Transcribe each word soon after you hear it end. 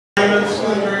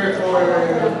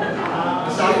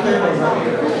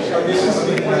So this is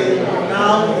between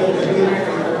now and the new year.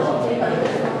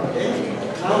 Okay?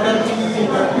 Now that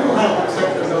you have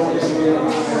accepted the Holy Spirit,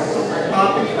 our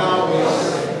topic now is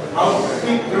how to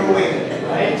keep growing.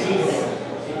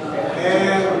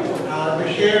 And to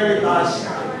share with us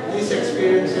these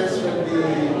experiences with the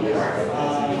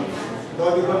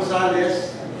Dodi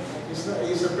Gonzalez.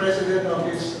 He's the president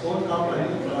of his own company,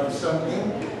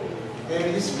 something,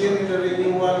 and he's been in the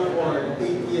renewal for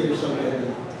 8 years already.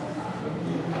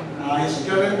 He's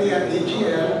currently at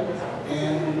AGL,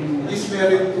 and he's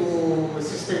married to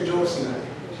Sister Josie.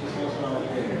 She's also out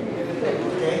there.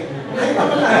 Okay?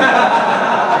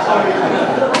 Sorry.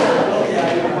 Okay.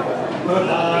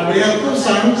 We have two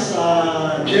sons,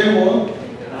 Jemo,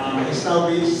 he's now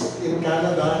based in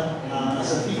Canada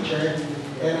as a teacher,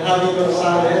 and Javi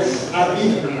Gonzalez,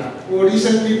 who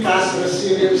recently passed the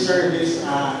civil service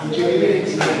engineering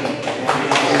exam.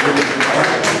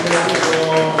 So,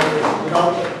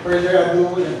 without further ado,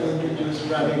 let me introduce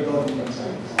Brother Dodi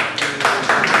Gonzalez.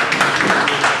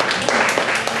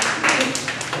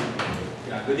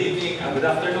 Yeah, good evening, good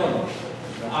afternoon.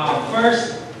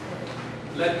 First,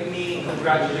 let me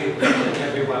congratulate each and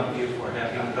every one of you for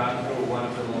having gone through one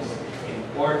of the most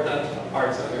important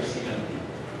parts of your CLP.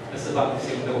 That's the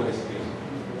baptism of the Holy Spirit.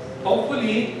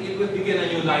 Hopefully, it will begin a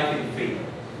new life in faith.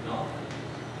 No?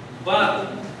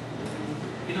 But,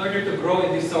 in order to grow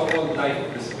in this so-called life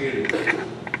of the Spirit,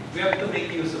 we have to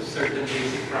make use of certain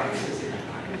basic practices in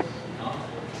our lives. No?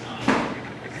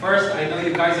 First, I know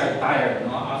you guys are tired.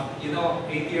 No? You know,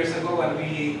 8 years ago when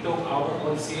we took our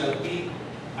own CLP,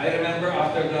 I remember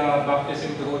after the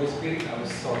baptism of the Holy Spirit, I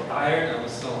was so tired, I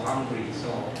was so hungry.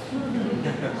 So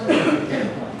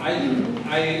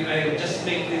I just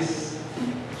make this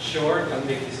short and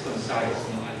make this concise.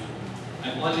 No?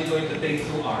 I'm only going to take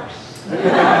 2 hours.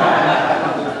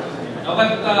 No,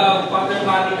 but Father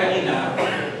Manny kanina,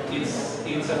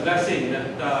 it's a blessing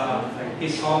that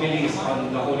his homilies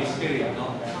on the Holy Spirit.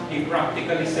 No? He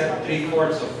practically said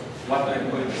 3/4 of what I'm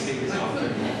going to say this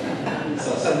afternoon.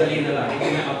 So, sandali na lang.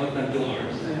 Hindi na abot ng 2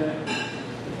 hours.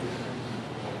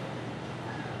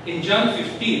 In John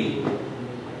 15,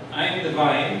 I am the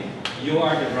vine, you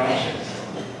are the branches.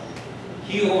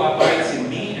 He who abides in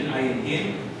me and I in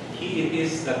him, he it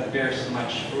is that bears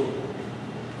much fruit.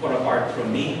 For apart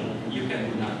from me, you can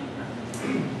do nothing.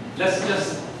 Let's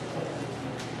just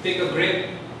take a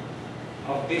grip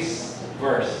of this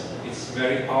verse. It's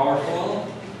very powerful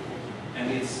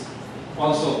and it's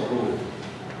also true.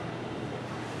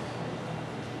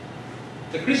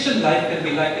 The Christian life can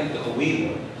be likened to a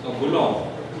wheel, so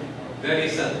gulong. There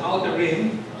is an outer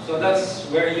rim, so that's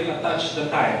where you attach the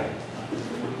tire.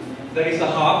 There is a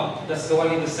hub, that's the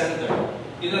one in the center.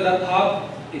 You know that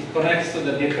hub, it connects to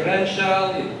the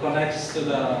differential, it connects to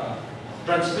the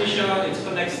transmission, it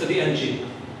connects to the engine.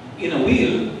 In a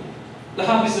wheel, the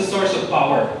hub is the source of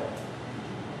power.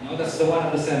 You know, that's the one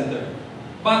at the center.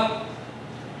 But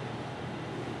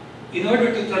in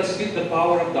order to transmit the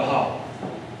power of the hub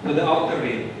to the outer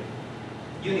rim,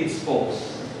 you need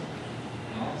spokes.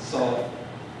 You know? So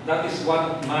that is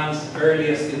one man's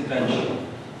earliest invention,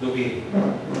 the wheel.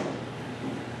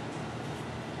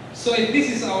 So if this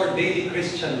is our daily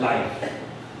Christian life,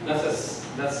 that's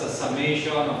a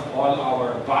summation of all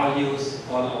our values,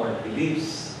 all our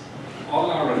beliefs, all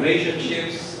our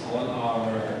relationships, all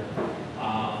our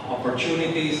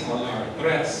opportunities, all our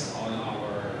threats, all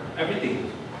our everything.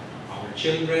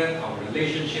 Children, our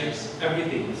relationships,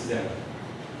 everything is there.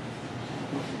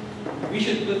 We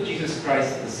should put Jesus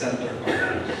Christ at the center of our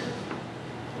lives.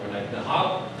 Or like the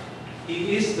hub,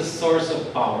 He is the source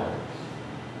of power.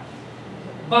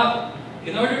 But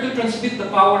in order to transmit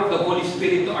the power of the Holy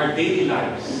Spirit to our daily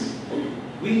lives,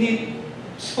 we need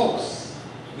spokes.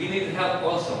 We need help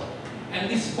also. And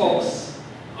these spokes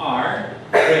are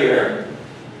prayer,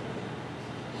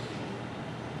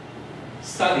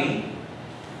 study,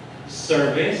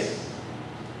 service,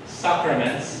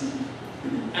 sacraments,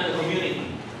 and the community.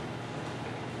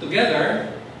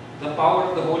 Together, the power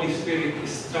of the Holy Spirit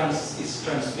is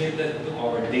transmitted to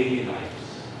our daily lives.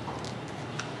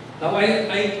 Now, I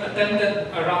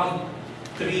attended around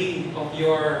 3 of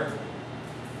your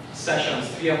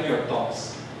sessions, 3 of your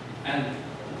talks, and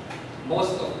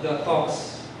most of the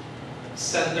talks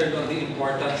centered on the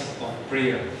importance of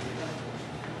prayer.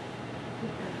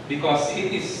 Because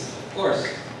it is, of course,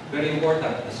 very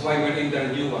important. That's why we're in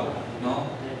the renewal. No?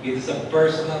 It is a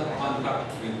personal contact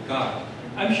with God.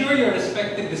 I'm sure your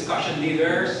respective discussion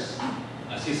leaders,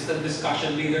 assistant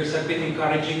discussion leaders have been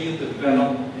encouraging you to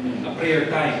develop a prayer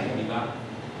time. Diba?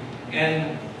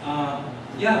 And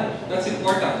yeah, that's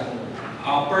important.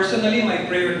 Personally, my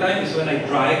prayer time is when I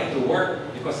drive to work.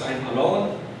 because I'm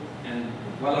alone and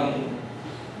walang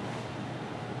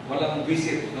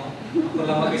visit, no? Ako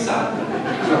lang mag-isa.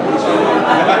 So,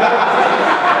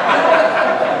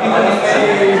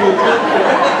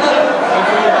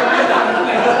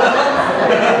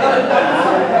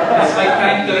 it's my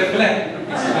time to reflect.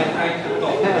 It's my time to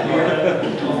talk to the Lord.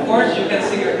 Of course, you can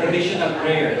say your traditional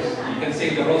prayers. You can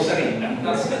say the rosary.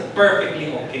 That's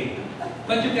perfectly okay.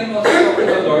 But you can also talk to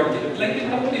the Lord like you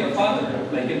talk to your father,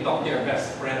 like you talk to your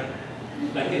best friend,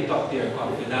 like you talk to your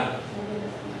confidant.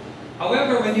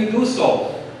 However, when you do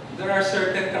so, there are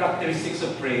certain characteristics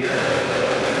of prayer.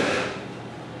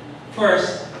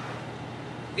 First,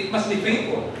 it must be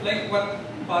faithful. Like what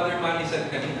Father Manny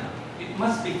said kanina. It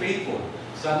must be faithful.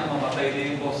 Sana mamatay na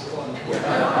yung boss ko.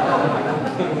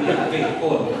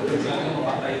 Faithful. Sana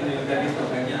mamatay na yung ganito,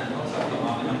 ganyan. No? Sana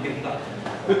mamatay ng pinta.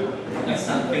 That's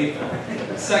not faithful.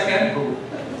 Second,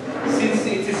 since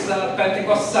it is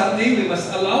Pentecost Sunday, we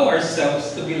must allow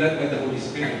ourselves to be led by the Holy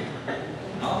Spirit.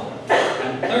 No?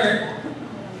 And third,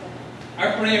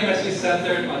 our prayer must be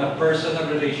centered on a personal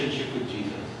relationship with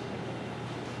Jesus.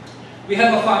 We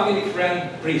have a family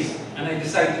friend priest, and I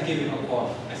decided to give him a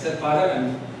call. I said, Father,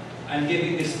 I'm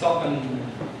giving this talk on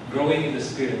growing in the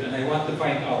Spirit, and I want to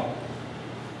find out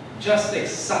just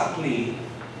exactly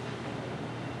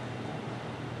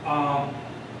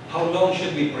how long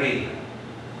should we pray.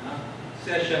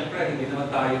 Kasi syempre, hindi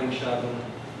naman tayo masyadong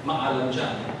maalam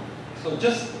dyan. So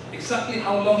just exactly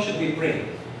how long should we pray?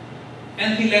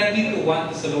 And he led me to 1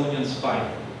 Thessalonians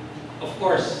 5. Of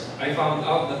course, I found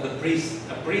out that a priest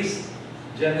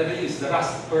generally is the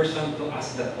last person to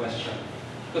ask that question.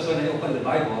 Because when I opened the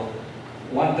Bible,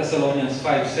 1 Thessalonians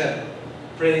 5 said,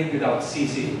 praying without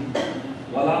ceasing.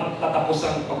 Walang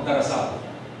katapusang pagdarasal.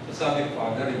 So sabi ko,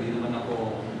 Father, hindi naman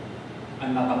ako,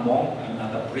 I'm not a monk, I'm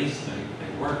not a priest, I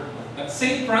work. But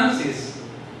St. Francis,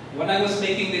 when I was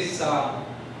making this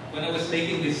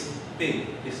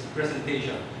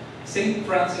presentation, St.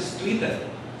 Francis tweeted,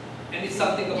 and it's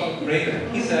something about prayer.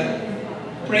 He said,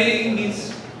 praying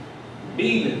means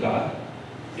being with God,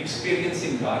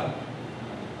 experiencing God,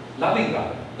 loving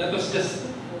God. That was just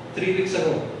 3 weeks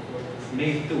ago,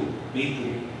 May 2.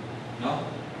 No?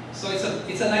 So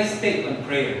it's a nice take on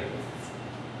prayer.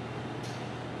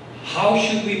 How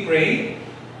should we pray?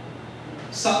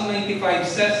 Psalm 95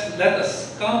 says, let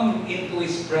us come into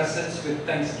His presence with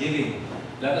thanksgiving.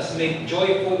 Let us make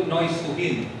joyful noise to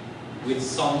Him with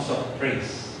songs of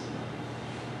praise.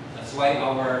 That's why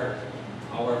our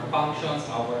functions,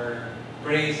 our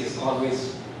praise is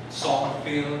always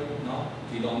song-filled. No?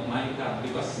 We don't mind that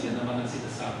because yan naman ang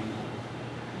sinasabi ng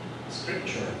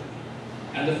Scripture.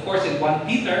 And of course in 1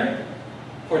 Peter,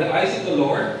 for the eyes of the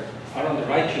Lord are on the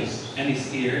righteous, and His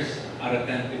ears are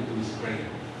attentive to His prayer.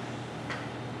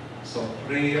 So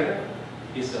prayer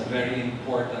is a very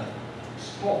important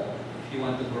spoke if you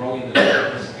want to grow in the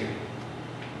Holy Spirit.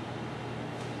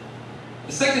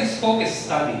 The second spoke is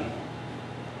study.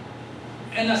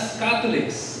 And as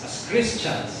Catholics, as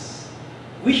Christians,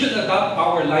 we should adapt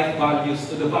our life values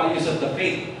to the values of the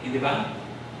faith, hindi ba?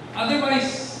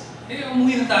 Otherwise,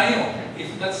 umuwi na tayo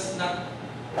if that's not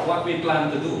what we plan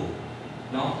to do.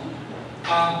 No?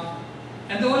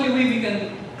 And the only way we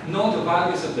can know the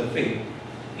values of the faith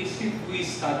is if we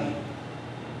study,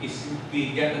 is if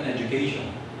we get an education,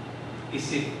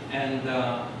 and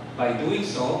by doing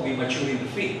so, we mature in the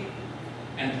faith.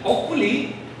 And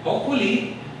hopefully,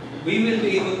 we will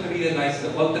be able to realize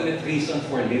the ultimate reason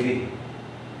for living.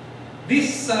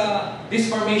 This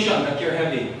formation that you're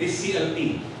having, this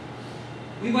CLP,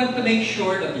 we want to make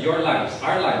sure that your lives,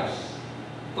 our lives,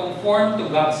 conform to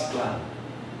God's plan.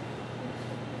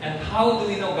 And how do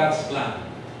we know God's plan?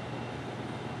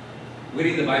 We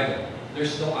read the Bible.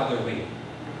 There's no other way.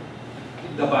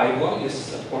 The Bible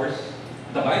is, of course,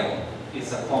 the Bible.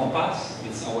 It's a compass.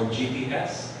 It's our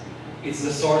GPS. It's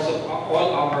the source of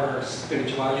all our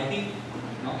spirituality.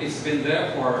 It's been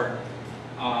there for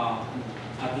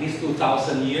at least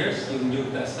 2,000 years, the New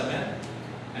Testament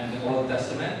and the Old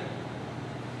Testament.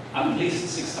 At least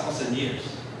 6,000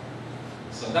 years.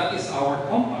 So that is our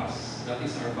compass. That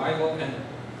is our Bible, and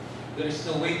there is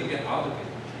no way to get out of it.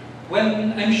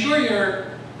 When I'm sure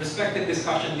your respective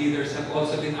discussion leaders have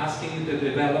also been asking you to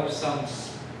develop some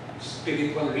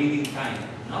spiritual reading time,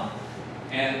 no?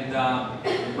 And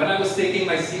when I was taking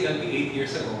my CLP 8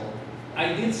 years ago,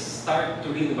 I did start to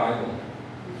read the Bible.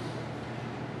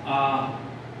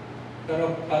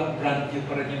 Pero parang brand new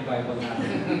pa rin yung Bible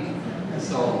natin.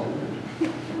 So,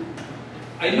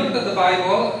 I looked at the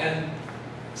Bible and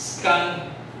scanned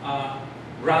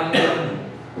random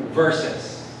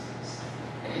verses,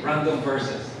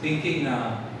 thinking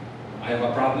na I have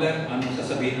a problem, anong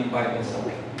sasabihin ng Bible sa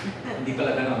akin? Hindi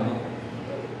pala ganun, no?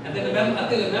 And then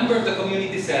until a member of the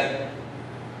community said,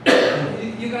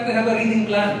 you gotta have a reading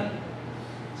plan.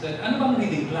 Said, ano bang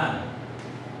reading plan?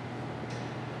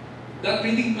 That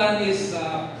reading plan is,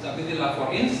 sabi nila,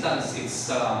 for instance, it's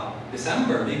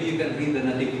December, maybe you can read the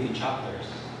Nativity chapters.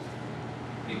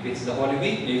 If it's the Holy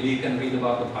Week, maybe you can read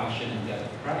about the Passion and Death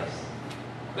of Christ.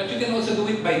 But you can also do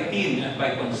it by theme and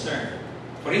by concern.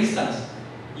 For instance,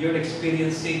 you're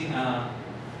experiencing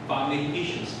family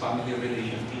issues, family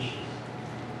relation issues.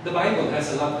 The Bible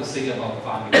has a lot to say about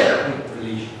family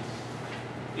relations.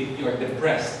 If you're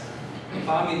depressed,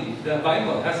 the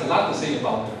Bible has a lot to say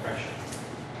about depression.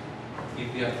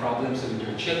 If you have problems with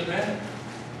your children,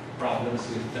 problems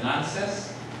with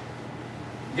finances,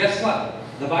 guess what?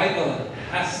 The Bible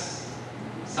has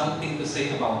something to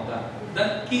say about that.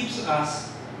 That keeps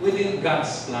us within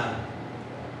God's plan.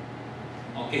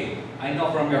 Okay, I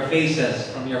know from your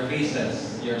faces,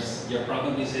 you're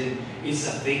probably saying, it's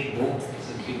a big book. It's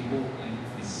a big book. And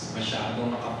it's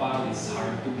masyadong nakapal. It's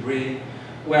hard to bring.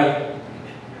 Well,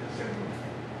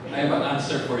 I have an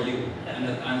answer for you. And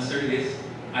that answer is,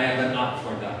 I have an app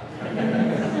for that.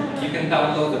 You can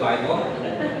download the Bible.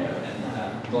 And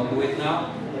don't do it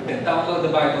now. You can download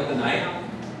the Bible tonight.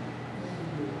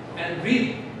 And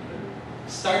read.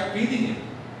 Start reading it.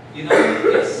 You know,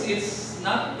 it's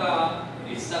not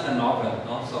a novel,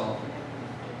 no? So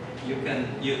you can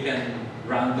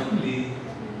randomly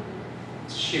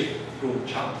shift through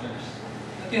chapters.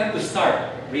 But you have to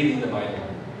start reading the Bible.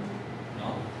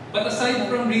 No? But aside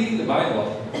from reading the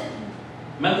Bible,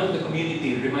 a member of the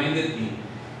community reminded me,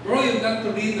 bro, you've got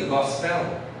to read the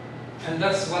gospel. And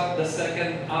that's what the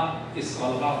second app is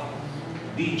all about.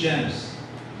 D-Gems.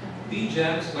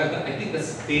 D-Gems, well, I think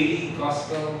that's daily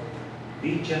gospel.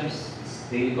 D-Gems is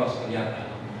daily gospel, yeah.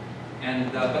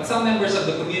 And but some members of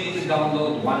the community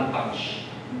download One Touch,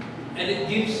 and it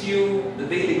gives you the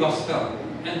daily gospel.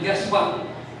 And guess what?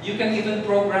 You can even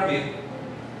program it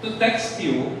to text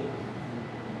you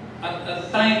at the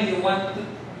time you want to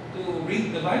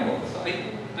read the Bible. So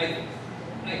I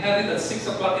have it at 6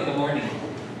 o'clock in the morning.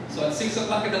 So at 6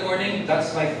 o'clock in the morning,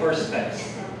 that's my first text.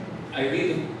 I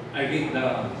read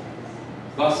the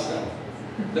gospel.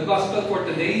 The gospel for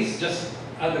today is just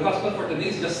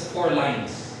 4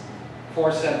 lines,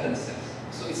 4 sentences.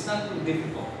 So it's not too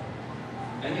difficult.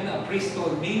 And you know, a priest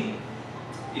told me,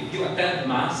 if you attend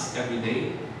Mass every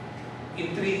day,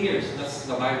 in 3 years, that's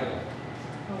the Bible.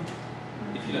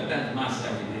 If you attend Mass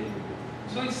every day.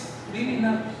 So it's really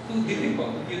not too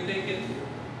difficult. If you take it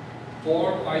 4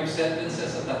 or 5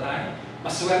 sentences at a time,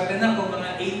 maswerte na kung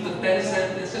mga 8 to 10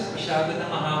 sentences, masyado na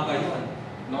mahaba yun.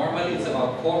 Normally, it's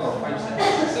about 4 or 5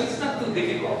 sentences. So it's not too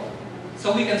difficult.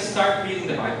 So we can start reading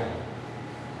the Bible.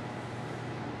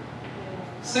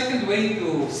 Second way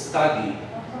to study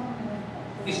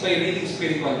is by reading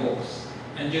spiritual books.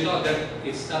 And you know that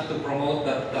it's not to promote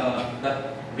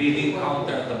that reading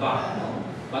counter at the back, no?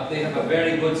 But they have a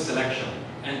very good selection.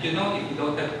 And you know, if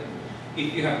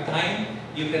you have time,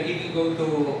 you can even go to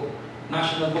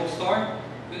National Bookstore.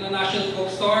 You know, National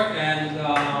Bookstore and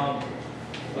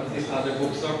what's this other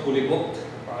bookstore? Fully Booked.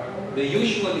 They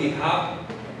usually have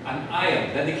an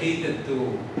aisle dedicated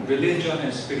to religion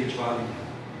and spirituality.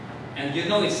 And you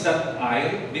know it's that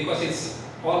aisle because it's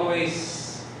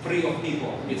always free of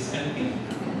people. It's empty.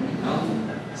 No?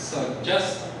 So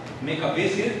just make a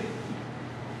visit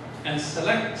and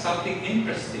select something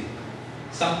interesting.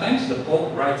 Sometimes the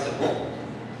Pope writes a book.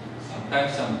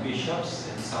 Sometimes some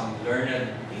bishops and some learned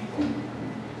people.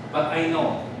 But I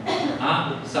know,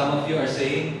 some of you are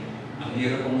saying, ang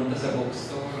hirap pumunta sa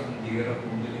bookstore, ang hirap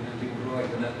bumili ng libro, I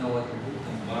do not know what to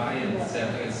buy,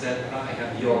 etc., etc. I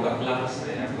have yoga class,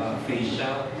 I have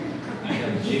facial, I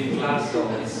have gym class, so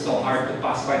it's so hard to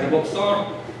pass by the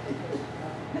bookstore.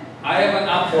 I have an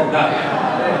app for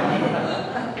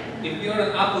that. If you're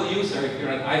an Apple user, if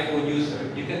you're an iPhone user,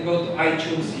 you can go to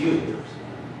iTunes U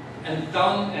and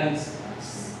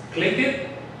click it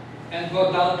and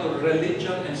go down to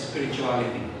religion and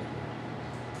spirituality.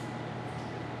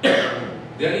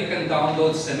 There you can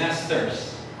download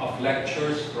semesters of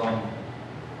lectures from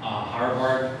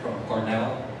Harvard, from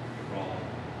Cornell, from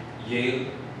Yale,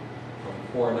 from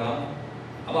Fordham,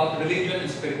 about religion and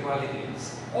spirituality.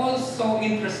 It's also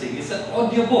interesting. It's an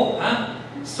audiobook, huh?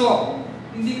 So,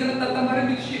 hindi ka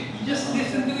natatamarin because you just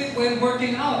listen to it while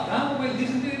working out, huh? While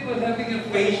listen to it while having a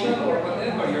facial or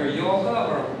whatever, your yoga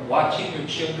or watching your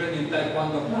children in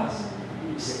Taekwondo class.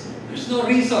 There's no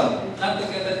reason not to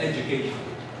get an education,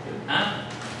 huh?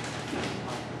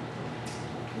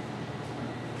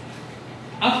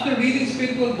 After reading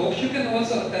spiritual books, you can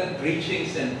also attend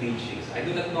preachings and teachings. I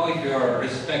do not know if your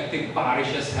respective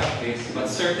parishes have this, but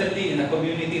certainly in a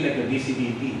community like the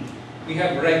DCDP, we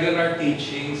have regular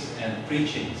teachings and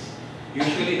preachings.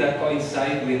 Usually that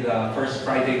coincides with the First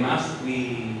Friday Mass.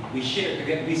 We share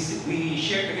together. We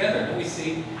share together.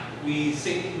 We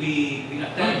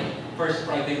attend First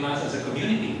Friday Mass as a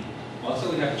community.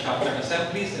 Also, we have chapter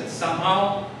assemblies, and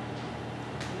somehow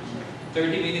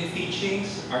 30-minute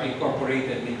teachings are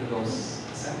incorporated into those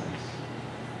assemblies.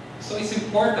 So it's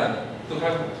important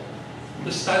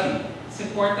to study. It's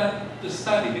important to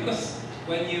study because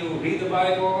when you read the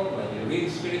Bible, when you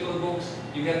read spiritual books,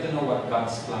 you get to know what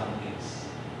God's plan is.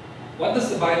 What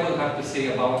does the Bible have to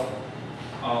say about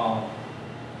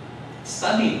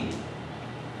studying?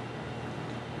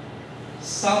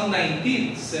 Psalm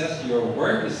 19 says, "Your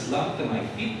word is lamp to my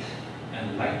feet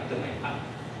and light to my path."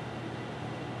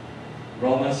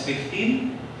 Romans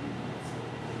 15,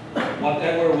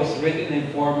 "Whatever was written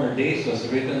in former days was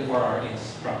written for our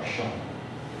instruction,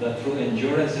 that through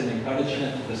endurance and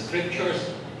encouragement of the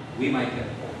Scriptures, we might have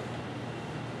hope."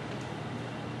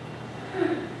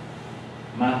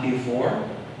 Matthew 4,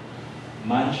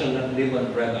 "Man shall not live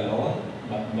on bread alone,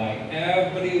 but by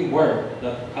every word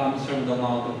that comes from the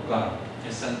mouth of God." E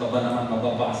saan pa ba naman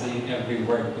mababasa yung every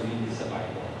word kung hindi sa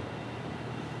Bible?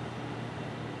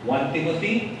 1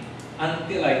 Timothy,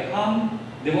 "Until I come,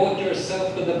 devote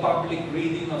yourself to the public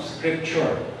reading of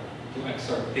Scripture, to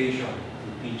exhortation, to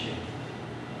teaching."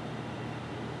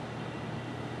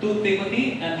 2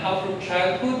 Timothy, "And how from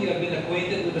childhood you have been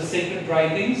acquainted with the sacred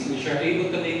writings, which are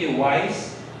able to make you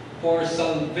wise for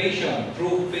salvation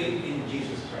through faith in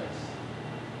Jesus Christ."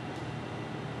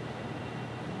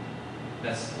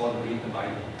 That's called read the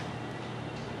Bible.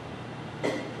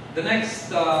 The next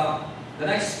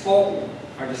spoke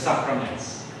are the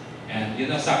sacraments. And you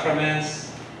know,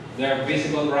 sacraments, they're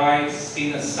visible rites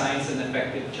seen as signs and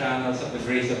effective channels of the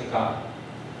grace of God.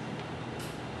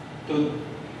 To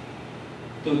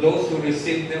those who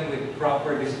receive them with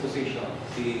proper disposition.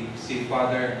 Si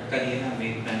Father kanina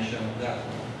made mention of that,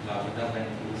 when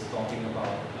he was talking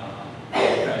about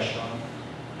confession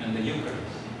and the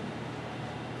Eucharist.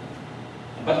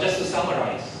 But just to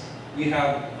summarize, we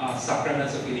have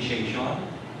sacraments of initiation,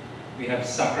 we have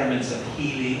sacraments of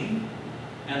healing,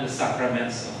 and the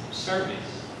sacraments of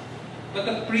service. But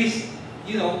the priest,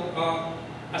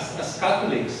 as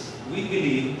Catholics, we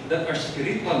believe that our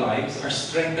spiritual lives are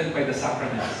strengthened by the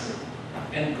sacraments.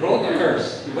 And growth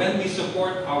occurs when we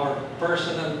support our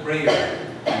personal prayer,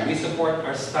 and we support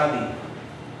our study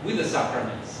with the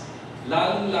sacraments.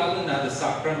 Lalo na the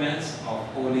sacraments of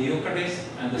Holy Eucharist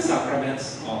and the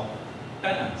sacraments of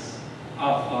penance,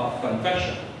 of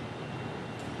confession.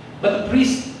 But the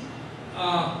priest,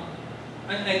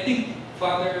 I think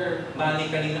Father Manny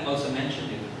kanina also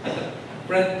mentioned it. A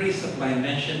friend priest of mine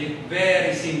mentioned it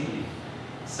very simply.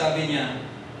 Sabi niya,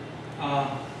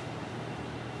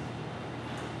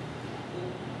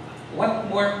 what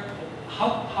more?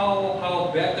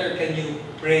 How better can you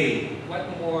pray? What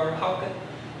more?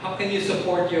 How can you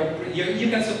support you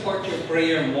can support your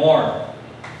prayer more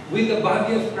with the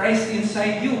body of Christ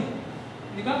inside you,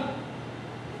 di ba?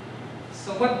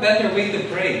 So what better way to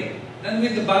pray than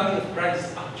with the body of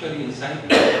Christ actually inside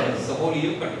you? It's the Holy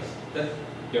Eucharist. That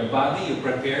your body you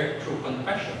prepare through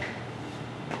confession.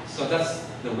 So that's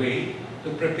the way to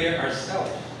prepare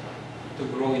ourselves to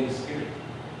grow in the Spirit.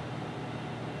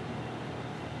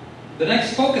 The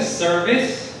next focus,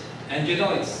 service, and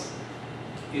it's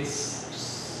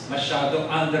masyado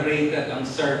underrated ang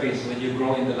service when you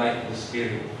grow in the life of the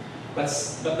Spirit. But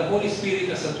the Holy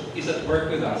Spirit is at work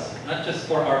with us, not just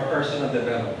for our personal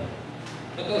development,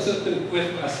 but also to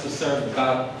equip us to serve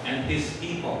God and His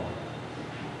people.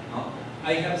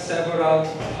 I have several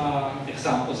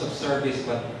examples of service,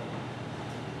 but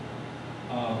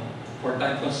for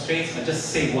time constraints, I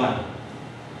just say one.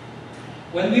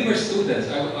 When we were students,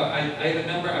 I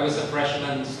remember I was a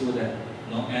freshman student,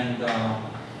 and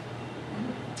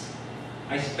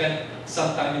I spent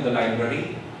some time in the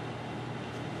library.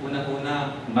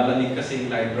 Una-una, malamig kasi yung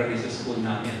library sa school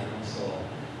namin. So,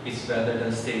 it's better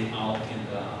than staying out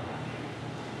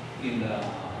in the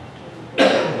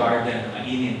garden,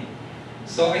 mainit.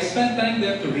 So, I spent time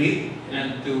there to read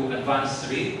and to advance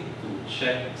read, to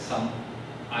check some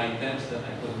items that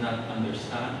I could not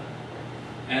understand.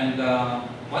 And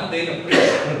one day, the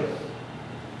priest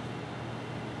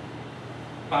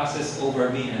passes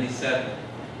over me and he said,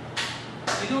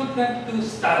 "You don't have to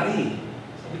study."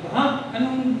 Sabi ko, "Ha?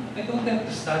 Anong I don't have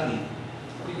to study?"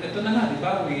 Sabi ko, "Ito na nga, di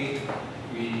ba? We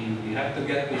have to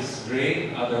get this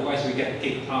grade, otherwise we get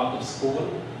kicked out of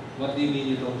school. What do you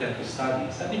mean you don't have to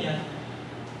study?" Sabi niya,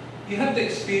 "You have to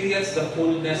experience the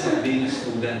fullness of being a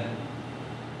student.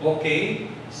 Okay,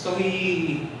 so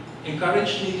he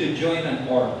encouraged me to join an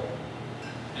org.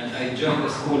 And I joined the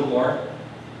school org.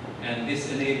 And this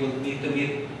enabled me to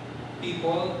meet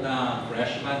people na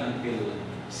freshman until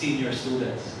senior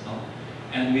students. No?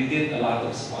 And we did a lot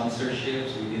of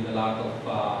sponsorships, we did a lot of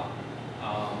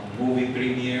movie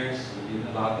premieres, we did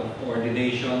a lot of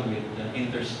coordination with the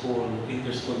inter-school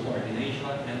coordination,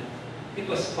 and it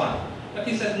was fun. But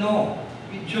he said, no,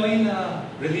 we join a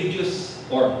religious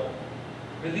org.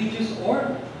 Religious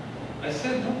org? I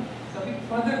said, no. Sabi,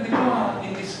 Father, di ba,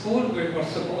 in this school, we're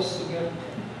supposed to get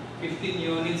 15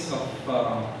 units of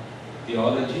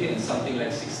theology and something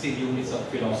like 16 units of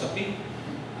philosophy.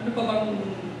 Ano pa bang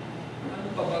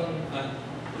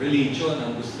religion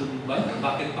ang gusto ba?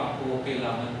 Bakit pa ako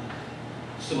kailangan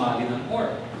sumali ng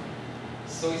org?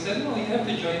 So he said, no, you have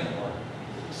to join an org.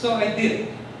 So I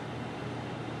did.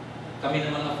 Kami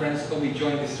ng mga friends ko, we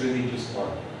joined this religious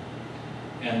org.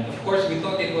 And of course, we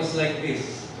thought it was like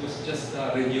this. It was just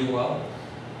a renewal.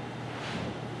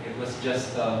 It was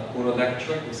just a puro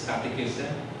lecture, it was catechism.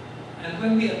 And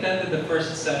when we attended the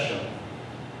first session,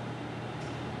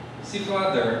 si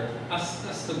Father asked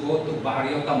us to go to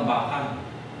Barrio Tambacan.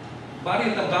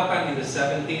 Barrio Tambacan in the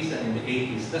 70s and in the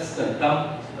 80s, that's the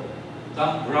dump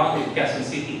ground in Quezon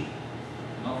City.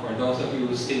 No, for those of you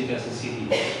who stay in Quezon City.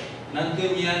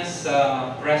 Nandun yan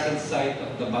sa present site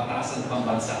of the Batasan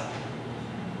Pambansa.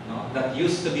 No, that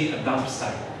used to be a dump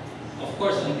site. Of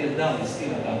course, until now, it's still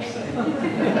a dump site.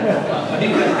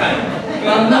 In that time.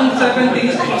 Pero noong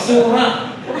 70s,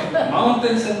 basura.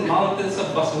 Mountains and mountains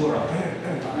of basura.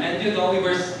 And you know, we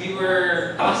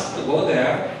were tasked to go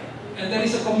there, and there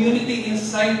is a community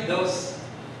inside those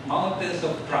mountains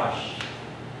of trash.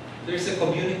 There's a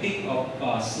community of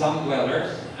slum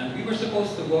dwellers, and we were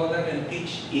supposed to go there and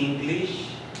teach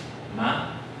English,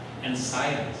 math, and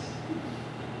science.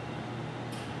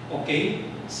 Okay,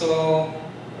 so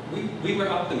we were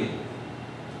up to it.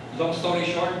 Long story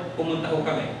short, pumunta ho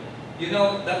kami. You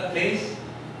know, that place,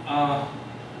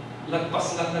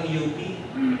 lagpas lang ng UP,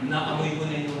 naamoy mo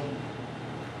na yung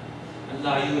ang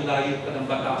layo-layo pa ng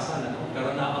Batasan, ano?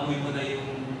 Pero naamoy mo na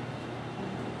yung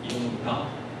dump.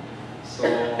 So,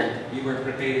 we were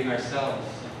preparing ourselves.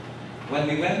 When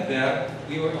we went there,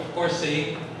 we were of course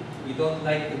saying, we don't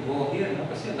like to go here, no?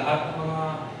 Kasi lahat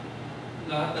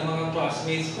ng mga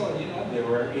classmates ko, you know, they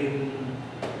were in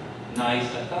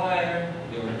nice attire,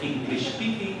 they were English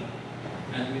speaking,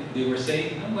 and they were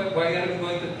saying, no, why are we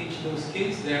going to teach those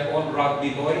kids? They're all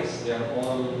rugby boys, they're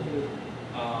all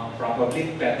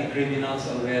probably petty criminals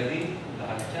already.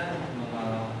 Lahat yan,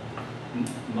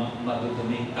 mga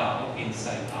maduduming tao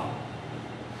inside out.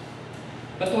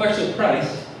 But to our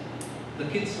surprise, the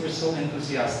kids were so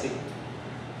enthusiastic.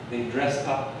 They dressed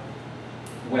up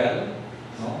well,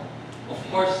 no? Of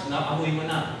course, naamoy mo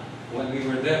na when we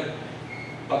were there.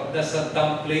 Pag nasa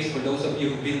dump place, for those of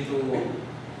you who've been to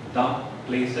dump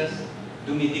places,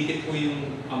 dumidikit po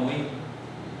yung amoy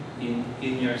in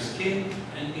your skin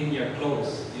and in your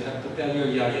clothes. You have to tell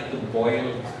your yaya to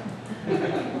boil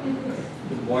the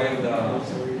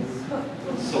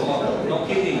so no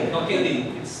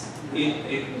kidding.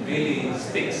 It really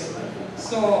sticks.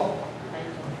 So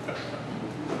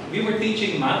we were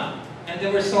teaching math, and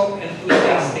they were so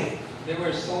enthusiastic. They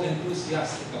were so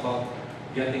enthusiastic about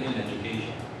getting an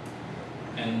education.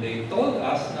 And they told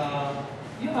us,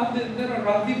 yeah, there are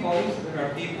rugby boys, there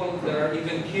are people, there are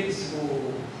even kids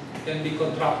who can be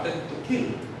contracted to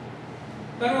kill.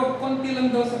 Pero konti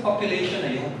lang daw sa population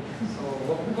na yun. So,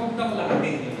 wag daw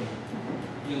lahatin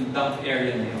yung dump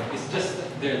area na yun. It's just that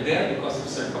they're there because of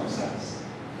circumstance.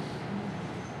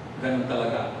 Ganun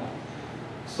talaga.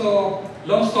 So,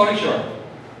 long story short,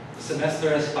 the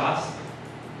semester has passed.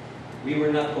 We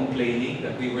were not complaining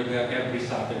that we were there every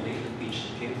Saturday to teach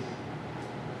the kids.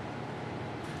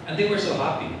 And they were so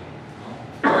happy.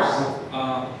 Of course,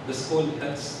 the school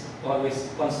has always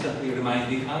constantly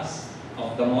reminding us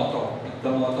of the motto. The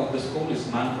motto of the school is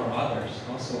man for others.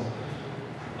 So,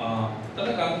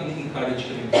 talagang ini-encourage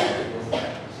kami to go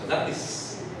there. So that is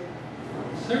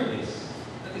service.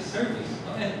 That is service.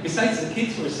 And besides, the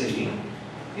kids were saying,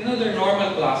 you know, their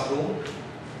normal classroom,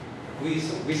 we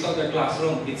saw their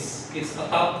classroom, it's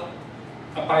atop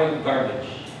a pile of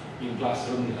garbage, yung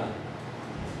classroom nila.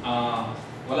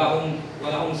 Wala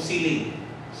akong ceiling.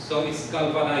 So it's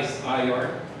galvanized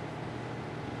iron.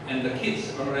 And the kids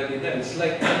are already there. It's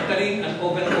like entering an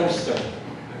oven roaster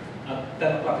at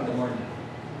 10 o'clock in the morning.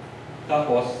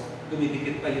 Tapos,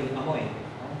 dumidikit pa yung amoy.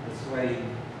 That's why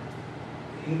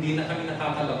hindi na kami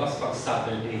nakakalabas pag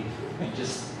Saturday. We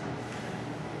just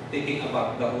taking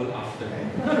about the whole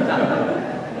afternoon.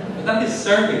 But that is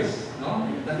service, no?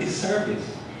 That is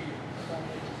service.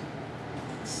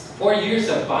 4 years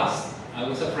have passed. I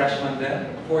was a freshman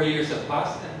then. 4 years have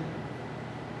passed, and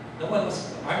no one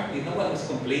was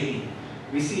complaining.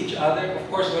 We see each other. Of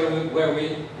course, when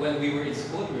we were in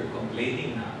school, we were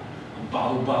complaining na ang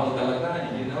baho-baho talaga.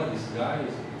 And this guy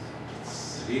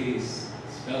really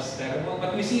smells terrible.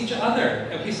 But we see each other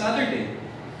every Saturday.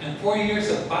 And 4 years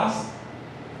have passed.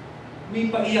 May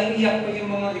paiyak-iyak pa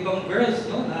yung mga ibang girls,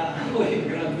 no? Na,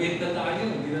 graduate na tayo,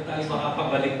 hindi na tayo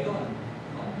makakabalik doon.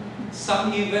 No?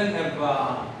 Some even have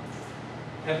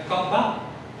come back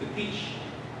to teach.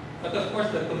 But of course,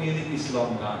 the community is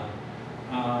long gone.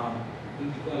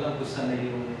 Hindi ko alam kung saan na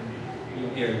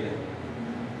yung area.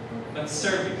 But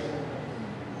service.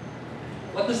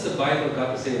 What does the Bible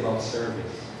got to say about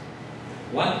service?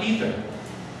 1 Peter.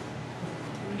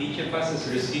 Each of us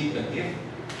has received a gift.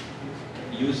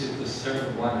 Use it to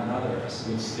serve one another as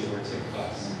good stewards of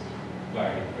God's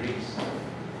varied grace.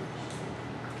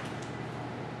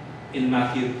 In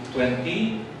Matthew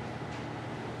 20,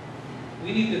 we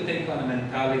need to take on a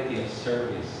mentality of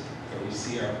service where we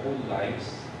see our whole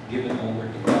lives given over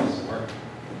to God's work.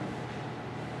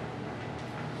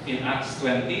 In Acts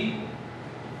 20,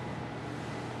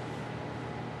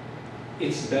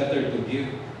 it's better to give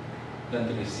than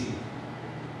to receive.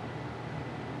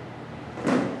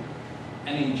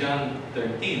 And in John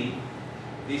 13,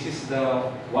 this is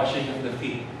the washing of the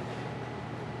feet.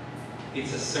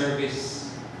 It's a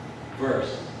service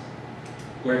verse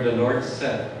where the Lord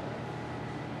said,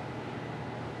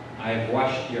 I have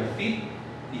washed your feet,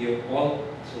 you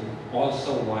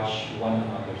also wash one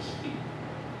another's feet.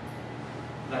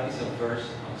 That is a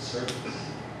verse of service.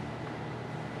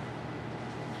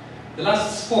 The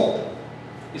last spoke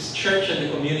is church and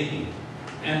the community.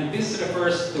 And this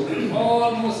refers to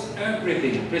almost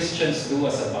everything Christians do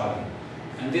as a body.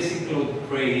 And this includes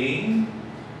praying,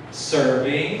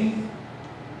 serving,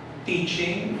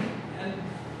 teaching, and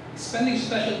spending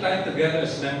special time together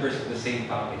as members of the same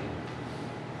family.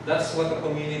 That's what a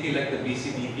community like the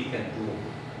BCBP can do.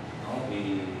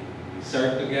 We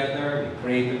serve together, we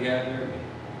pray together, we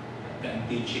attend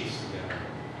teachings together.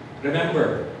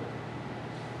 Remember,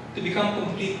 to become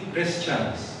complete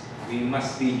Christians, we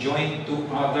must be joined to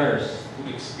others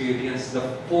to experience the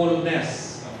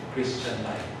fullness of Christian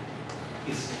life.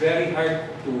 It's very hard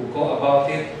to go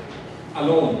about it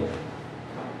alone.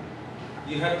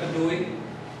 You have to do it,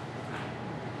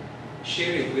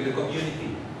 share it with the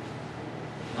community.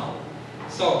 No?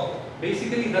 So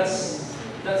basically that's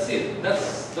it.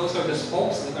 Those are the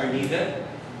spokes that are needed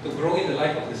to grow in the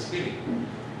life of the Spirit.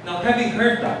 Now, having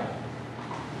heard that,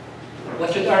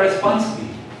 what should our response be?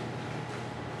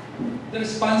 The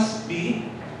response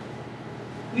be,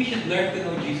 we should learn to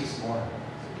know Jesus more.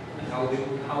 And how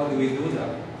do we do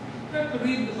that? We have to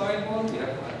read the Bible, we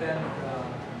have to attend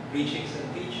preachings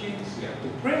and teachings, we have to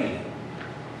pray.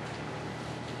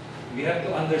 We have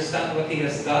to understand what He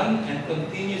has done and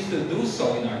continues to do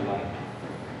so in our life.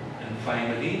 And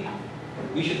finally,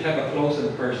 we should have a close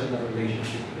and personal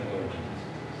relationship with the Lord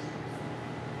Jesus.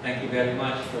 Thank you very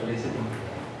much for listening.